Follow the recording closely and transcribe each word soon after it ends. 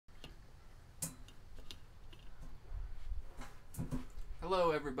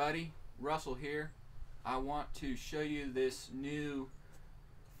Hello everybody, Russell here. I want to show you this new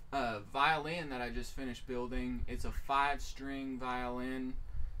violin that I just finished building. It's a 5-string violin.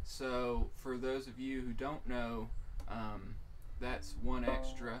 So for those of you who don't know, that's one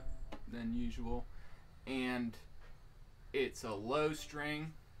extra than usual. And it's a low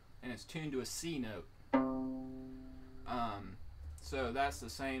string and it's tuned to a C note. So that's the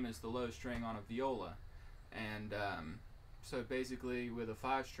same as the low string on a viola. And so basically with a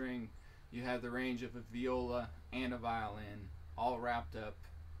 5-string you have the range of a viola and a violin all wrapped up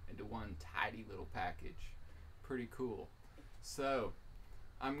into one tidy little package. Pretty cool. So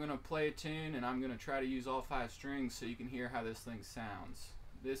I'm gonna play a tune and I'm gonna try to use all 5 strings so you can hear how this thing sounds.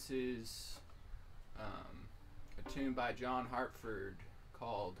 This is a tune by John Hartford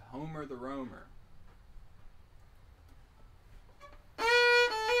called Homer the Roamer.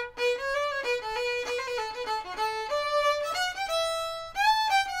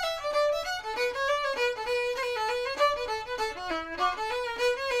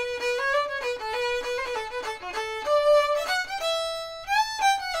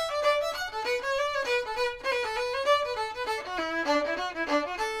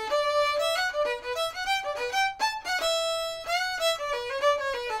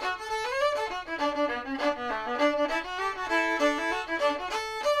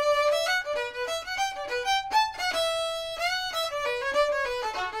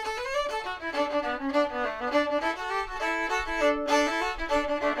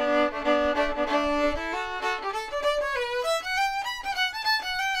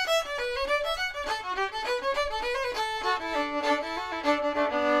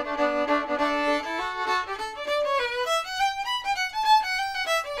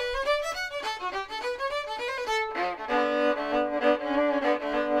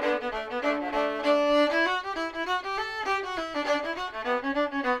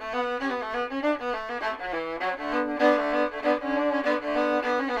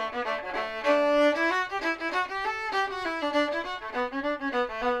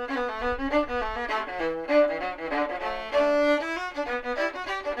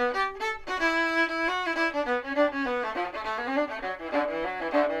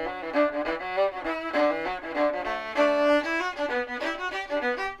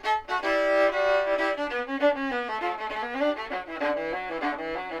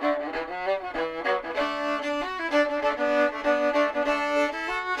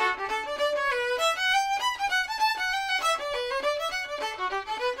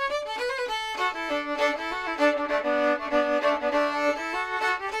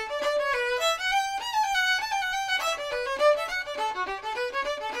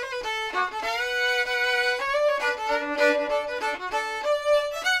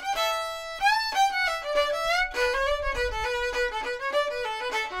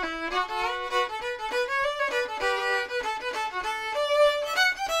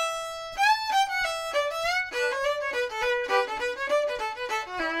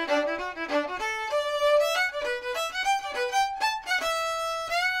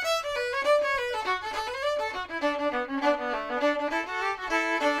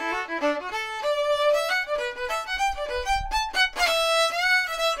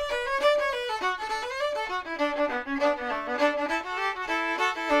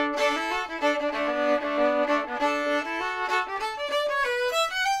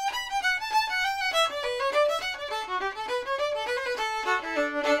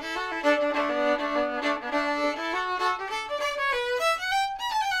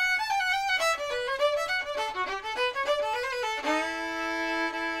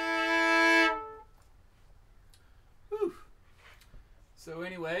 So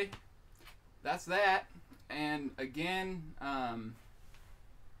anyway, that's that. And again,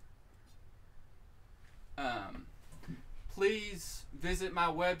 please visit my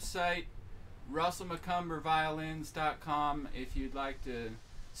website, russellmccumberviolins.com, if you'd like to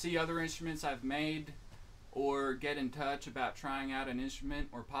see other instruments I've made or get in touch about trying out an instrument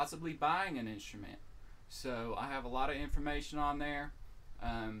or possibly buying an instrument. So I have a lot of information on there.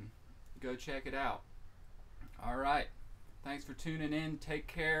 Go check it out. All right. Thanks for tuning in. Take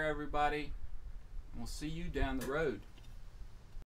care, everybody. We'll see you down the road.